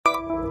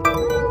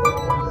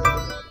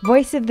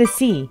Voice of the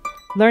Sea,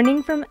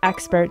 learning from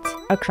experts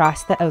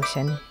across the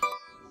ocean.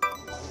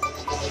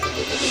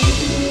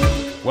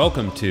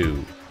 Welcome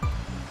to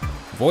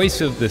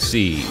Voice of the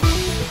Sea.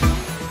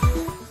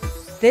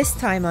 This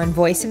time on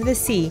Voice of the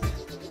Sea,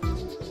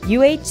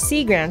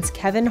 UH Grant's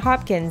Kevin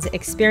Hopkins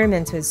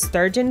experiments with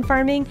sturgeon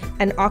farming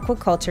and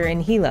aquaculture in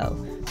Hilo.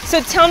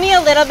 So tell me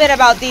a little bit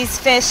about these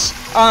fish,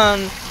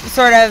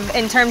 sort of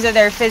in terms of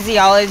their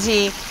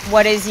physiology.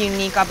 What is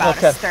unique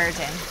about a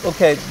sturgeon?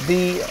 Okay,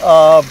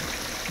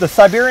 the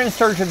Siberian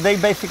sturgeon, they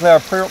basically are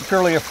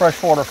purely a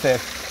freshwater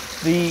fish.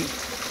 The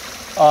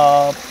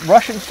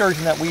Russian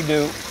sturgeon that we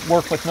do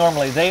work with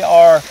normally, they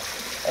are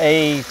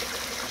a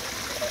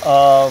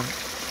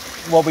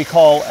what we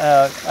call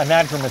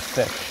anadromous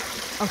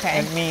fish. Okay.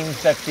 It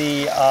means that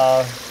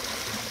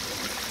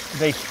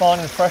they spawn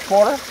in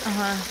freshwater,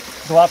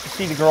 go out to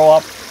sea to grow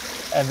up,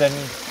 and then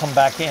come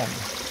back in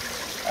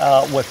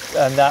with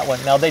that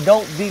one. Now they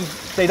don't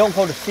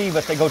go to sea,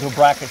 but they go to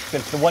brackish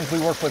because the ones we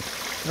work with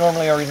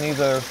normally are in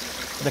either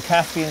the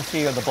Caspian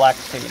Sea or the Black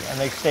Sea, and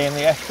they stay in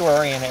the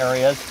estuarine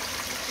areas.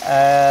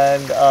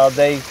 And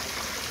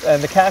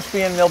the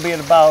Caspian, they'll be at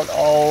about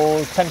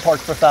 10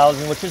 parts per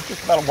thousand, which is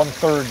just about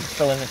 1/3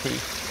 salinity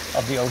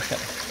of the ocean.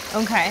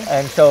 Okay.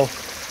 And so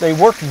they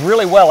worked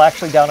really well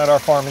actually down at our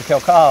farm in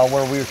Kilkaha,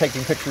 where we were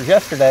taking pictures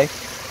yesterday,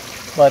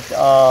 but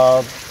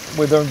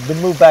we've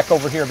been moved back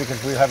over here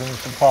because we were having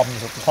some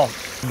problems with the pumps.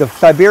 The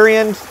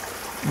Siberians,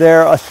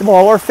 they're a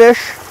smaller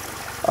fish,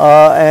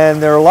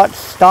 and they're a lot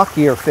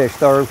stockier fish.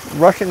 The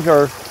Russians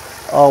are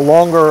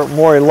longer,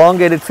 more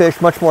elongated fish,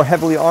 much more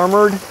heavily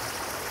armored.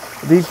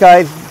 These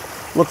guys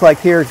look like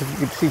here, you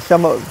can see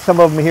some of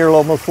them here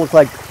almost look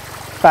like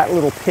fat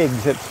little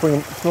pigs that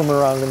swim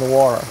around in the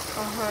water.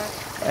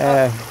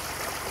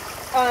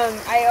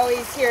 I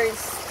always hear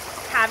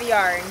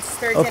caviar and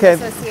sturgeon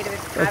associated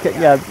with caviar. Okay,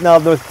 yeah. Now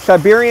the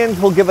Siberians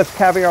will give us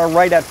caviar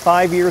right at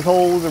 5 years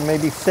old or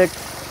maybe 6.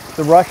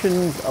 The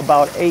Russians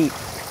about 8.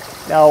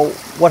 Now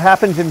what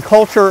happens in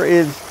culture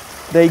is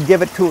they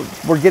give it to,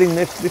 we're getting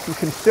this is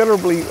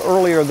considerably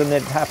earlier than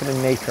it happened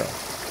in nature.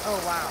 Oh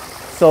wow.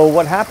 So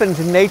what happens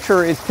in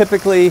nature is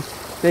typically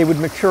they would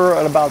mature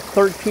at about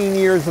 13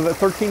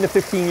 to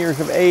 15 years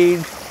of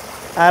age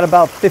at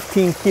about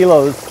 15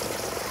 kilos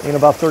in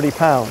about 30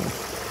 pounds.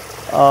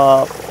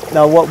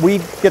 Now what we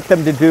get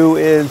them to do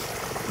is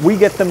we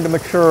get them to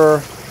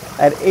mature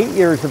at 8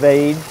 years of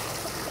age,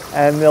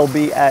 and they'll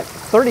be at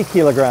 30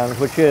 kilograms,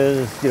 which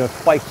is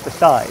twice the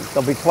size.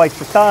 They'll be twice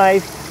the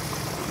size,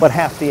 but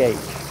half the age.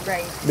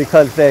 Right.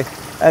 Because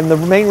and the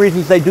main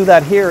reasons they do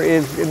that here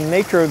is in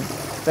nature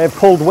they have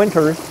cold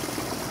winters,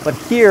 but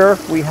here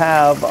we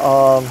have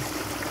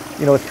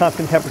it's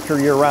constant temperature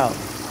year round.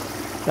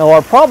 Now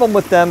our problem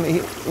with them,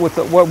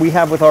 what we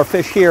have with our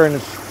fish here, and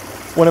it's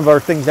one of our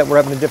things that we're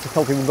having a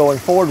difficulty with going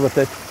forward with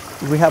it,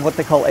 is we have what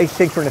they call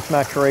asynchronous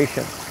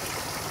maturation.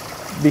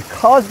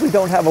 Because we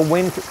don't have a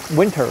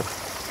winter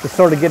to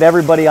sort of get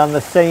everybody on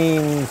the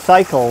same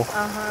cycle,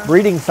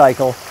 breeding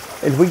cycle,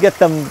 is we get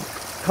them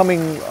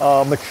coming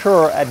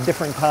mature at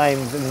different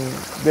times, and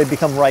they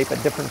become ripe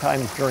at different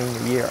times during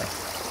the year.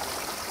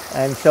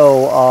 And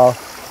so,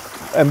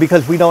 and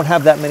because we don't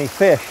have that many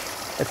fish,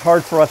 it's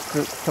hard for us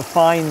to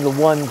find the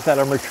ones that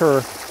are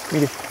mature.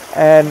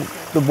 And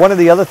one of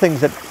the other things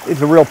that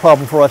is a real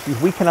problem for us is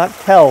we cannot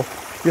tell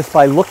just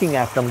by looking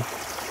at them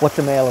what's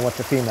a male and what's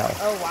a female.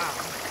 Oh wow.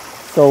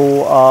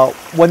 So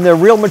when they're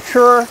real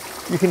mature,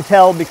 you can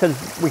tell because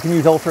we can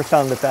use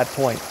ultrasound at that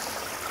point.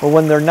 But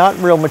when they're not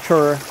real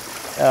mature,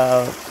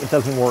 it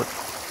doesn't work.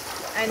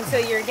 And so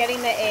you're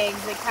getting the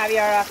eggs, the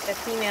caviar off the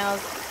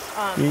females.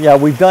 Yeah,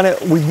 we've done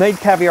it. We've made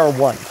caviar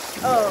once.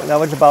 Oh. That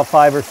was about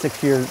 5 or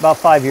 6 years, about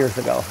 5 years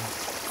ago.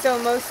 So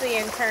mostly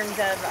in terms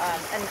of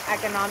an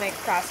economic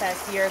process,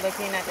 you're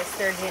looking at the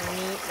sturgeon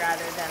meat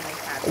rather than the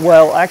caviar.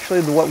 Well,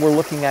 actually, what we're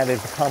looking at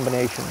is a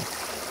combination.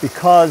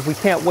 Because we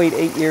can't wait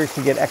 8 years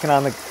to get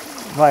economic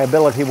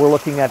viability, we're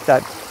looking at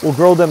that. We'll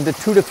grow them to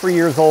 2 to 3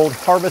 years old,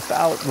 harvest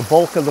out the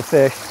bulk of the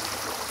fish,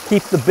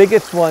 keep the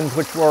biggest ones,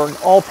 which were in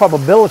all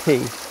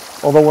probability,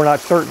 although we're not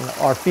certain,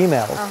 are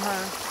females.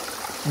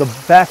 The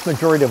vast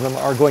majority of them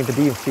are going to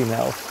be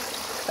females.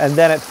 And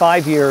then at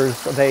 5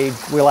 years of age,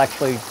 we'll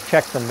actually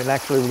check them. And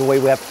actually the way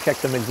we have to check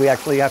them is we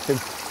actually have to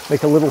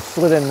make a little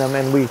slit in them,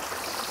 and we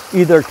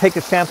either take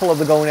a sample of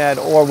the gonad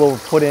or we'll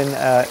put in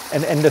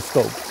an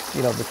endoscope,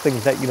 the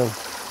things that,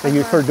 they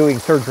use for doing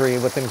surgery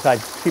with inside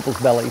people's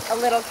bellies. A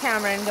little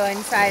camera and go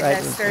inside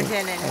the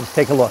sturgeon and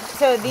take a look.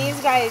 So these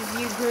guys,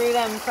 you grew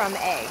them from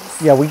eggs?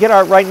 Yeah,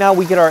 right now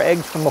we get our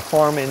eggs from a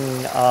farm in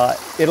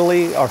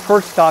Italy. Our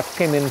first stock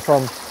came in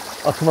from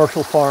a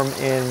commercial farm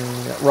in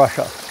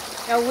Russia.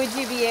 Now, would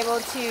you be able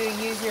to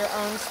use your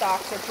own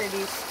stock to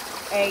produce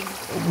eggs?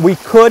 We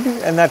could,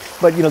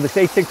 but this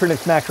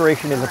asynchronous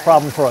maturation is a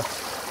problem for us.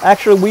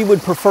 Actually, we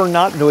would prefer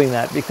not doing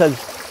that because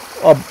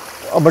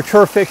a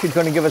mature fish is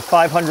going to give us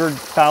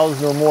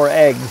 500,000 or more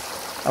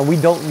eggs, and we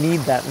don't need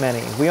that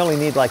many. We only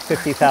need like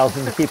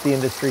 50,000 to keep the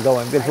industry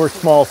going because we're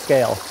small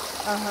scale.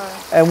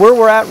 And where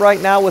we're at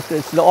right now with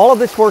this, all of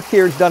this work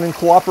here is done in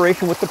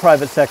cooperation with the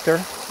private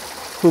sector.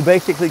 who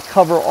basically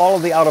cover all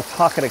of the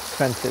out-of-pocket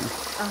expenses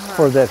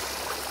for this.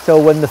 So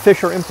when the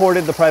fish are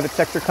imported, the private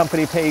sector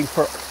company pays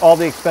for all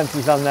the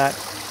expenses on that.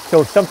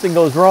 So if something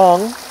goes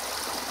wrong,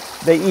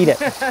 they eat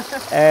it.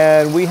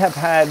 And we have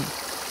had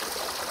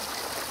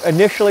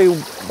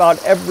initially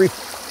about every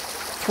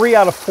 3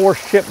 out of 4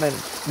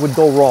 shipments would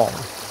go wrong.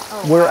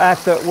 We're at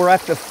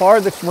the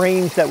farthest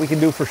range that we can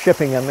do for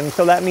shipping them, and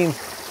so that means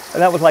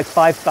that was like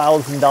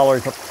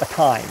 $5,000 a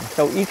time.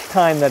 So each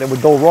time that it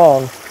would go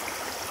wrong,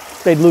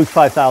 they'd lose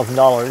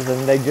 $5,000,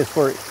 and they just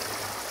were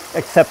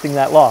accepting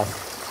that loss.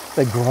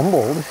 They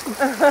grumbled,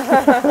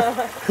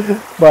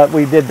 but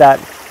we did that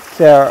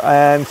there,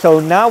 and so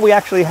now we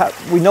actually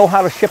we know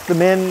how to ship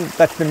them in.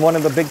 That's been one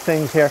of the big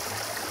things here.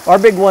 Our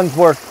big ones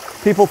were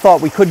people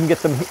thought we couldn't get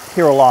them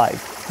here alive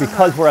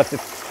because we're at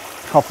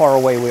how far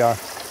away we are.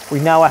 We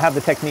now have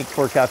the techniques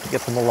worked out to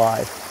get them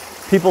alive.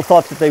 People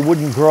thought that they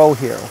wouldn't grow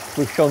here.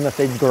 We've shown that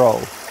they'd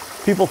grow.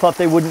 People thought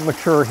they wouldn't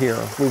mature here.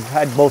 We've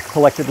had both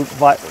collected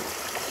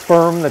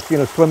sperm, that's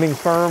swimming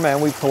sperm,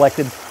 and we've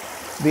collected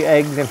the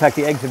eggs. In fact,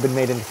 the eggs have been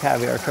made into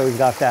caviar, so we've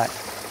got that.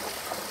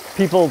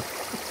 People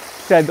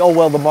said, oh,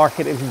 well, the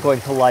market isn't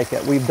going to like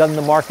it. We've done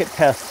the market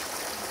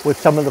tests with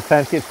some of the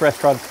fanciest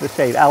restaurants in the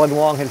state. Alan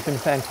Wong has been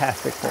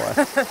fantastic for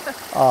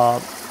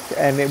us.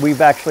 And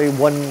we've actually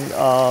won,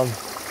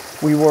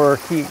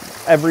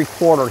 every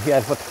quarter he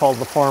has what's called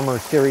the Farmer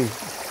Series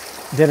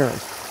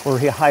dinners, where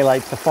he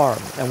highlights the farm.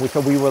 And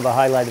so we were the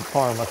highlighted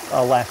farm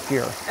last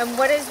year. And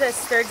what does the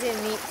sturgeon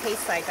meat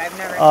taste like? I've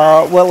never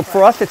had it. Well,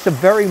 for us, it's a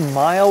very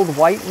mild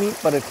white meat,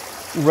 but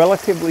it's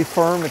relatively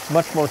firm. It's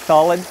much more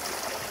solid.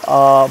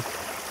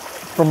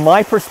 From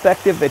my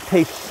perspective, it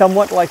tastes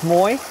somewhat like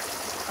moi.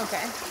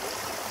 Okay.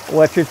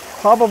 Which is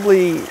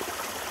probably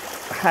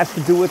has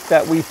to do with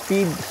that we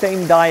feed the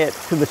same diet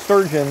to the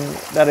sturgeon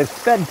that is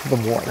fed to the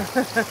moi.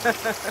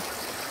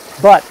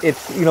 But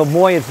it's,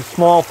 moi is a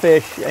small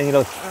fish, and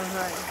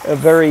a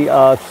very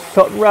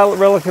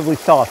relatively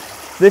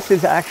soft. This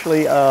is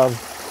actually a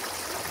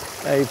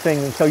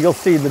thing, so you'll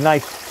see the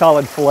nice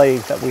solid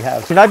fillets that we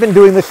have. And I've been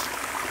doing this,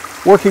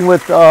 working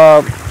with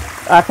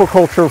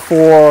aquaculture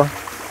for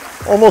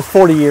almost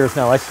 40 years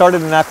now. I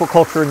started in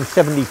aquaculture in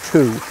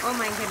 '72. Oh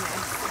my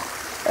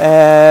goodness.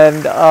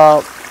 And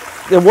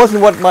it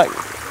wasn't what my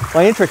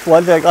interest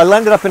was. I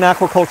landed up in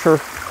aquaculture.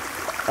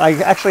 I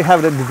actually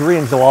have a degree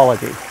in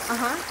zoology.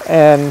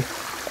 And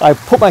I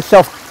put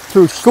myself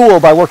through school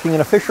by working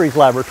in a fisheries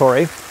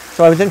laboratory.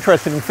 So I was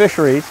interested in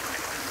fisheries.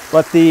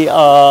 But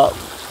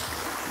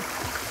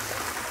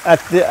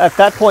at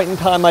that point in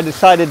time, I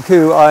decided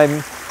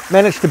I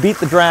managed to beat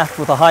the draft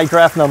with a high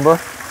draft number.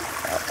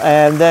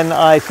 And then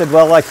I said,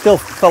 well, I still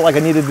felt like I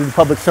needed to do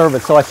public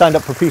service, so I signed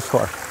up for Peace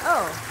Corps.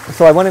 Oh.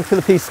 So I went into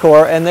the Peace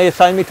Corps, and they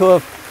assigned me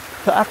to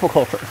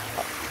aquaculture.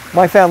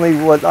 My family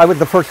I was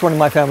the first one in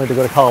my family to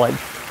go to college.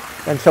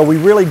 And so we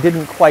really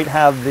didn't quite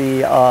have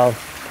the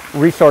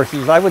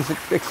resources. I was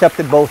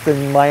accepted both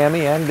in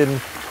Miami and in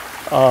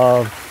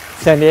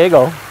San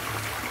Diego.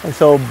 And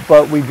so,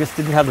 but we just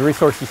didn't have the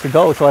resources to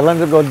go. So I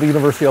ended up going to the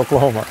University of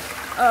Oklahoma.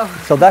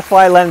 Oh. So that's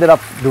why I ended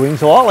up doing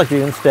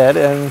zoology instead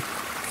and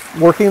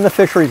working in the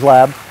fisheries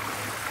lab.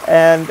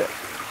 And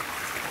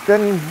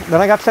then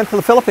I got sent to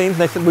the Philippines,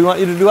 and they said, we want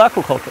you to do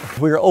aquaculture.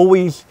 We're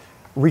always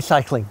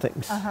recycling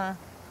things.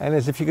 And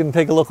as if you can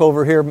take a look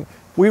over here,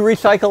 we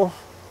recycle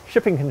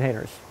shipping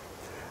containers.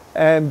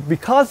 And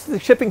because the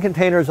shipping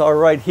containers are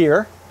right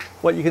here,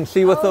 what you can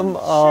see with them,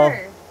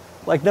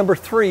 like number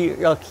 3,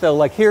 so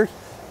like here,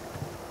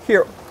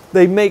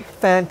 they make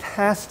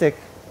fantastic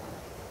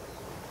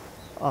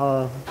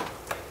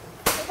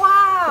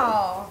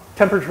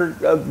temperature,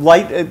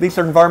 light, these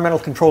are environmental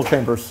control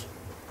chambers.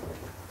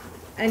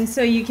 And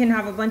so you can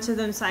have a bunch of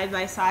them side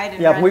by side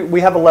and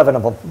we have 11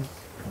 of them.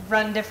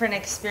 Run different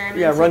experiments.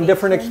 Yeah, run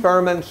different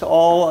experiments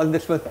all on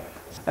this one.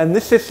 And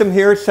this system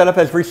here is set up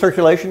as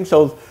recirculation,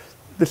 so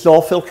this is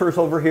all filters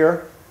over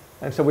here.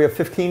 And so we have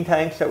 15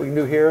 tanks that we can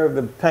do here.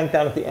 The tank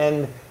down at the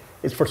end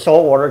is for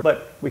salt water,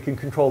 but we can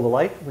control the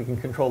light, we can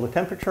control the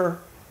temperature,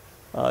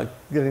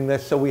 getting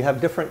this. So we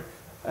have different,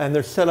 and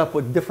they're set up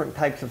with different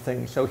types of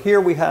things. So here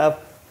we have,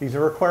 these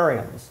are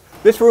aquariums.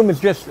 This room is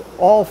just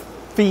all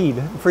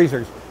feed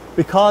freezers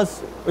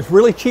because it's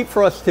really cheap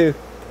for us to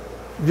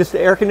just the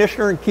air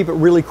conditioner and keep it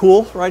really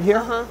cool right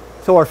here.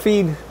 So our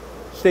feed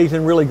stays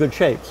in really good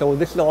shape. So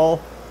this is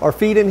all our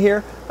feed in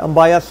here. And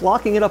by us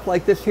locking it up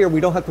like this here, we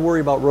don't have to worry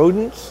about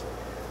rodents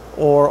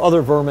or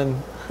other vermin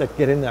that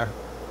get in there.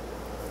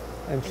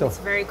 And so it's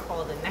very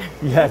cold in there.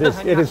 Yeah,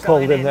 it is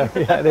cold in there.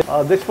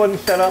 Yeah, this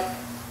one's set up.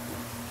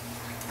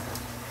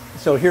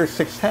 So here's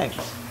 6 tanks.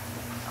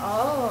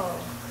 Oh,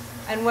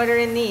 and what are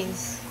in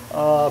these?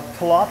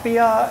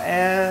 Tilapia,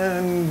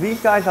 and these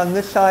guys on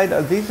this side,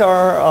 these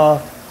are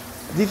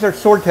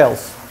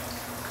swordtails.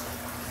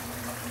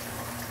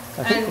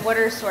 And what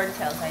are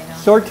swordtails? I know.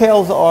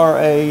 Swordtails are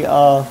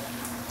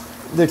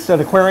it's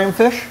an aquarium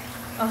fish.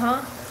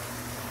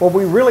 What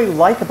we really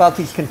like about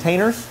these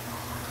containers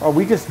are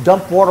we just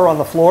dump water on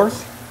the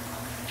floors,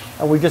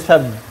 and we just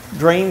have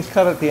drains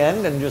cut at the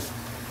end and just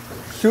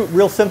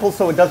real simple,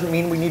 so it doesn't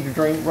mean we need to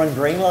run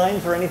drain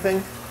lines or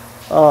anything.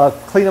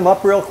 Clean them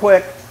up real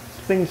quick.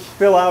 Things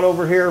spill out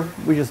over here,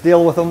 we just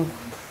deal with them.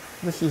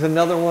 This is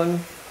another one.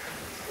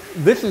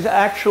 This is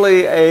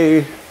actually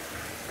a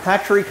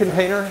hatchery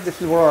container.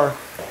 This is where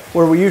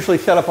we usually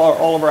set up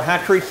all of our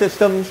hatchery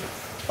systems.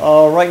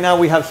 Right now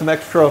we have some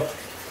extra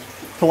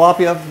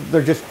tilapia.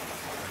 They're just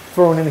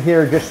thrown in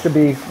here just to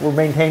we're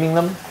maintaining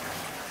them.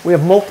 We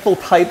have multiple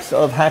types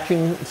of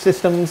hatching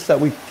systems that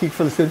we teach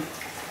for the students.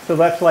 So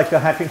that's like the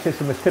hatching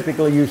system is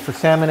typically used for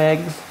salmon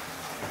eggs,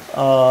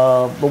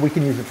 but we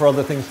can use it for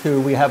other things too.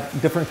 We have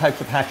different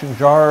types of hatching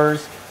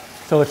jars.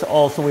 So it's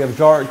also, we have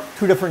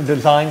two different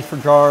designs for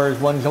jars.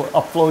 One's an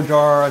upflow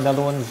jar,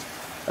 another one's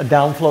a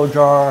downflow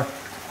jar.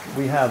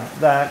 We have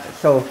that.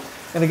 So,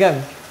 and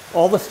again,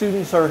 all the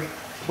students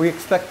we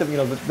expect them,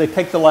 they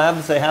take the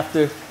labs, they have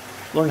to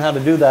learn how to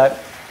do that.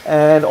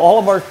 And all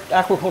of our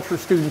aquaculture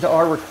students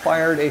are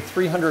required a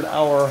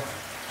 300-hour,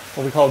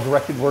 what we call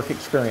directed work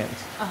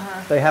experience.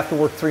 They have to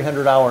work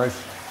 300 hours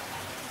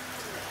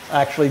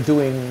actually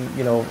doing,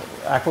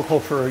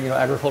 aquaculture,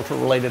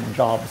 agriculture-related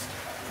jobs.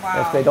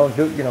 Wow. If they don't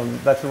do,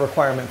 that's a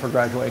requirement for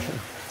graduation.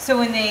 So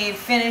when they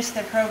finish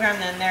the program,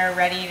 then they're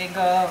ready to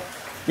go.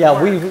 Yeah,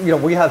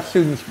 work. we have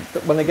students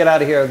when they get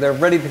out of here, they're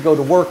ready to go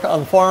to work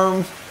on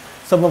farms.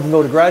 Some of them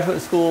go to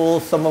graduate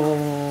school. Some of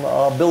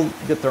them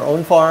get their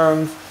own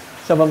farms.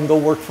 Some of them go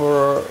work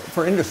for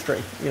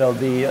industry.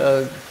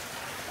 The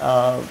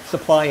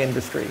supply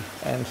industry.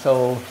 And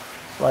so,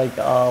 like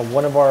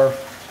one of our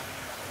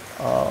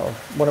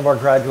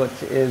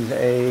graduates is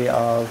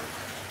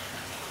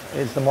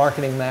the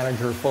marketing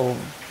manager for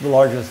the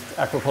largest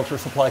aquaculture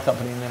supply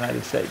company in the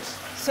United States.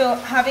 So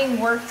having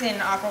worked in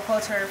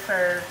aquaculture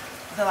for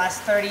the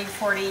last 30,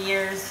 40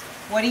 years,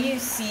 what do you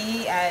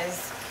see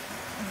as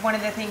one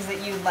of the things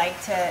that you'd like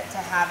to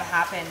have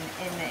happen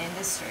in the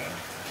industry?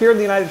 Here in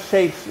the United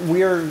States,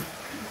 we're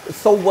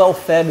so well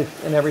fed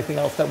and everything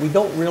else that we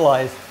don't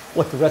realize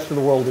what the rest of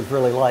the world is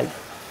really like,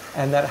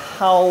 and that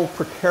how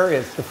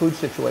precarious the food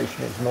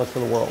situation is in most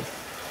of the world.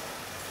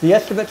 The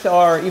estimates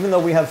are, even though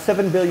we have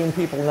 7 billion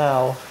people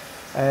now,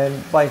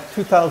 and by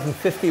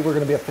 2050 we're going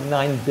to be up to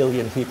 9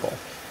 billion people.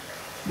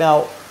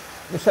 Now,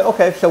 you say,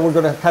 okay, so we're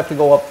going to have to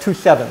go up 2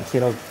 sevens,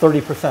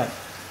 30%.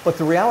 But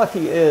the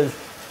reality is,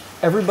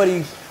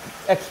 everybody's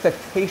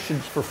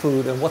expectations for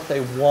food and what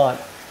they want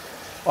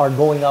are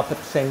going up at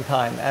the same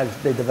time as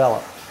they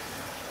develop.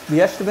 The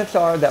estimates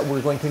are that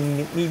we're going to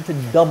need to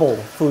double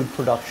food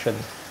production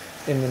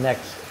in the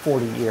next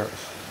 40 years.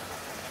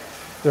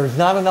 There's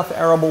not enough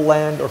arable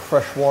land or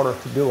fresh water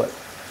to do it.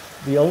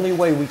 The only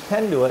way we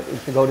can do it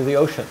is to go to the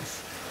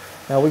oceans.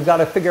 Now we've got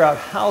to figure out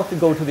how to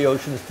go to the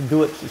oceans to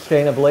do it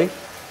sustainably,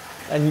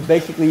 and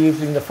basically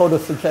using the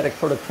photosynthetic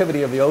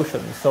productivity of the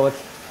oceans. So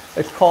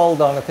it's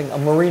called a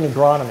marine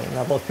agronomy.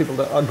 Now most people,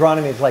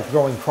 agronomy is like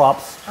growing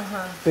crops,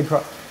 big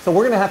crops. So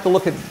we're going to have to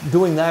look at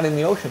doing that in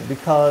the ocean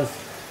because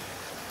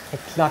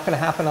it's not going to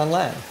happen on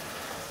land.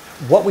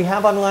 What we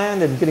have on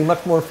land and getting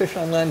much more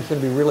efficient on land is going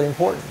to be really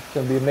important. It's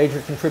going to be a major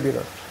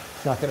contributor.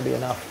 It's not going to be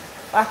enough.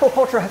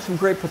 Aquaculture has some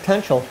great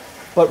potential,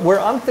 but where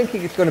I'm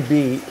thinking it's going to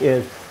be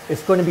is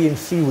it's going to be in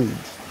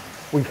seaweeds.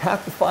 We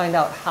have to find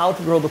out how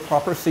to grow the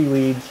proper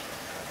seaweeds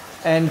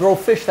and grow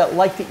fish that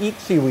like to eat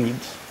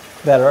seaweeds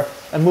better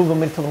and move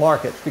them into the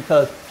markets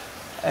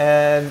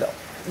and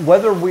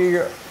whether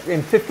we're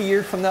in 50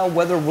 years from now,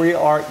 whether we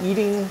are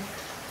eating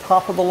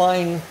top of the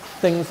line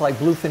things like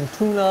bluefin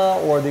tuna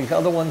or these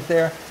other ones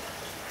there,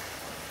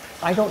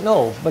 I don't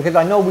know, because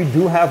I know we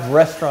do have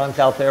restaurants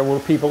out there where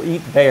people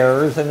eat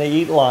bears and they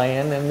eat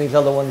lion and these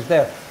other ones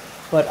there.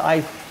 But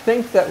I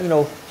think that,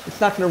 it's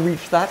not going to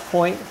reach that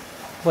point,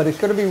 but it's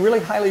going to be really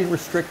highly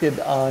restricted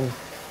on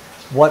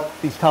what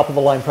these top of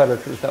the line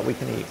predators that we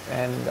can eat.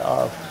 And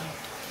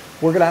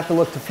we're going to have to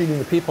look to feeding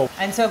the people.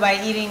 And so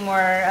by eating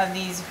more of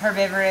these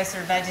herbivorous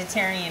or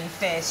vegetarian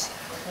fish,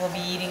 we'll be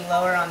eating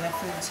lower on the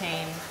food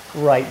chain.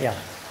 Right, yeah.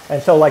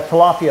 And so like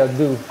tilapia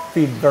do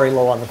feed very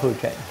low on the food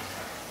chain.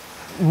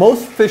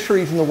 Most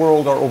fisheries in the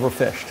world are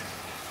overfished,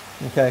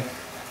 okay?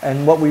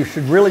 And what we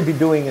should really be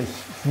doing is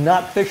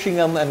not fishing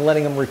them and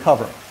letting them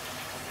recover.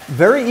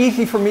 Very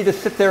easy for me to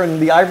sit there in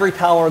the ivory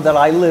tower that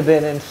I live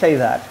in and say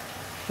that.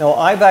 Now,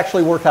 I've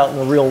actually worked out in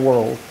the real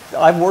world.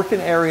 I've worked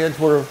in areas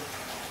where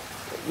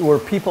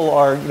people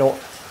are,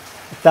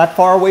 that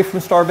far away from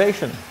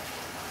starvation.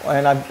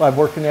 And I've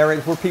worked in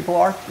areas where people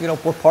are,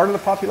 where part of the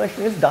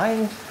population is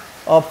dying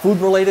of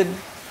food-related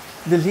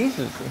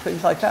diseases and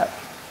things like that.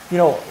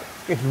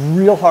 It's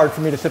real hard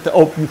for me to sit there,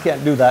 oh, you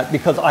can't do that,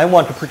 because I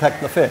want to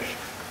protect the fish,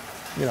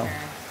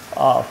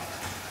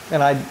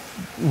 and I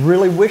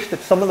really wish that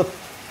some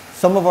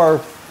of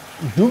our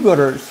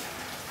do-gooders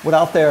would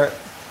out there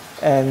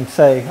and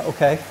say,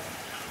 okay,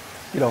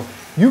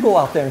 you go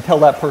out there and tell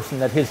that person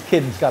that his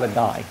kid's got to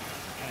die.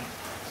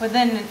 But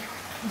then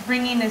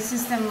bringing a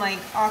system like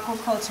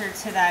aquaculture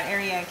to that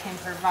area can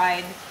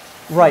provide.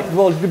 Right.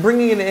 Well,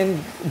 bringing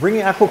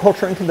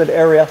aquaculture into that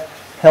area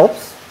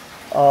helps.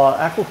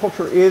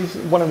 Aquaculture is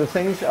one of the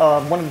things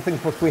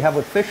which we have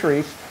with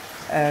fisheries,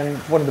 And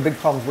one of the big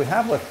problems we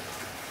have with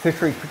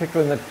fishery,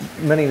 particularly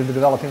in many of the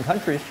developing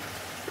countries,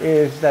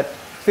 is that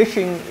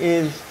fishing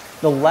is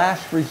the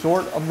last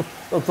resort of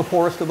the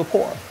poorest of the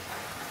poor.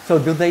 So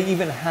do they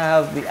even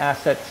have the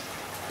assets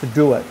to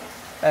do it?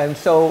 And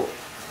so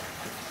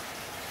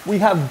we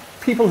have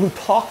people who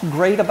talk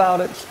great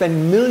about it,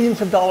 spend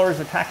millions of dollars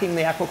attacking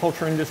the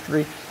aquaculture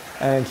industry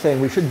and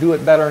saying we should do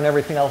it better and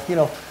everything else. You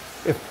know,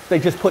 if they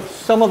just put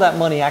some of that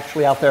money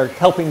actually out there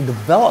helping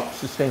develop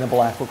sustainable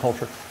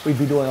aquaculture, we'd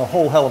be doing a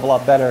whole hell of a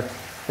lot better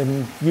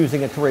than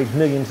using it to raise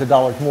millions of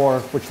dollars more,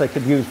 which they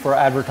could use for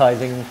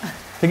advertising,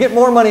 to get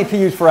more money to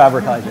use for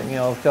advertising. You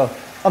know, so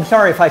I'm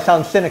sorry if I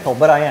sound cynical,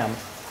 but I am.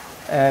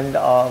 And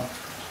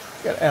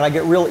I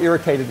get real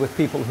irritated with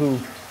people who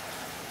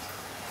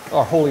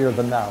are holier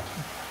than thou.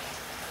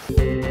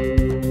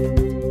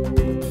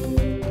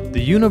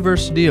 The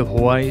University of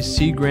Hawaii's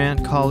Sea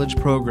Grant College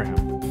program,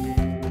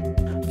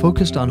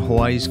 focused on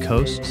Hawaii's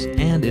coasts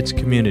and its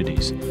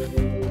communities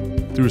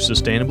through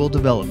sustainable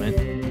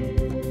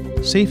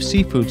development, safe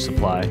seafood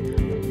supply,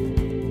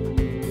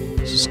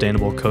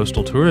 sustainable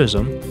coastal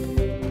tourism,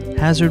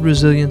 hazard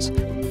resilience,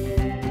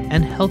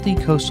 and healthy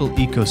coastal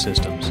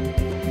ecosystems.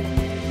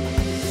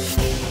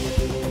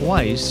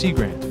 Hawaii's Sea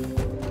Grant.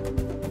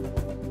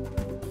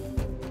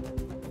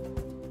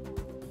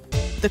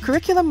 The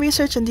Curriculum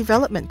Research and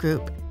Development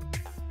Group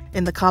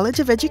in the College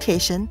of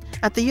Education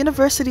at the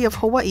University of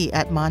Hawaii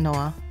at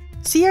Manoa.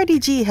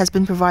 CRDG has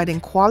been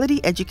providing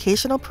quality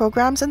educational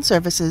programs and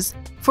services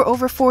for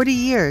over 40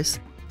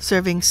 years,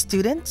 serving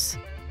students,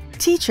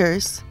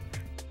 teachers,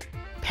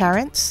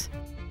 parents,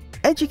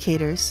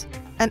 educators,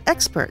 and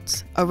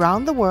experts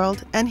around the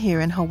world and here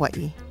in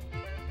Hawaii.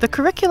 The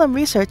Curriculum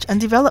Research and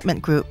Development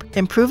Group,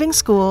 improving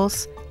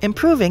schools,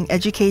 improving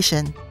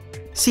education.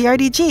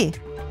 CRDG.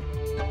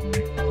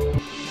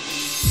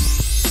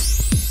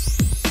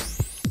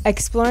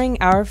 Exploring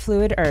Our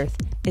Fluid Earth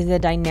is a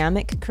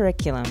dynamic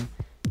curriculum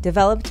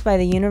developed by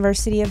the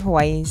University of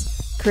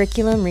Hawaii's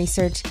Curriculum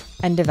Research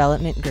and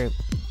Development Group,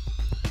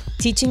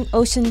 teaching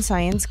ocean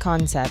science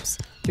concepts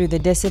through the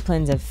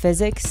disciplines of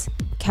physics,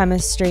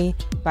 chemistry,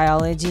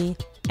 biology,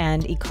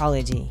 and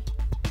ecology.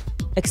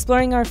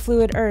 Exploring Our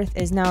Fluid Earth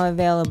is now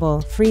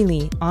available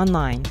freely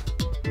online.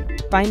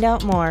 Find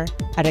out more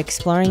at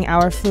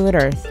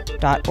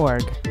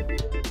exploringourfluidearth.org.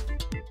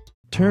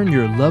 Turn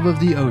your love of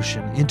the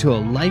ocean into a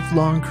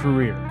lifelong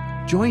career.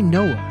 Join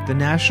NOAA, the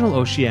National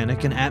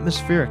Oceanic and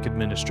Atmospheric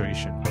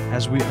Administration,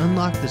 as we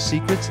unlock the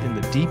secrets in the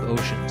deep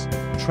oceans,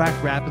 track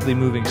rapidly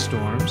moving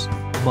storms,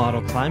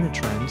 model climate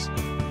trends,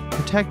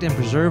 protect and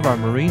preserve our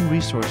marine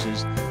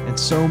resources, and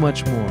so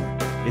much more.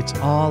 It's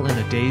all in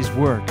a day's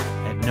work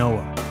at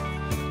NOAA.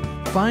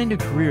 Find a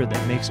career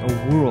that makes a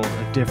world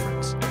of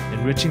difference,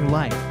 enriching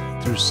life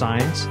through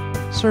science,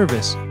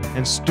 service,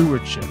 and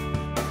stewardship.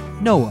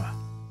 NOAA.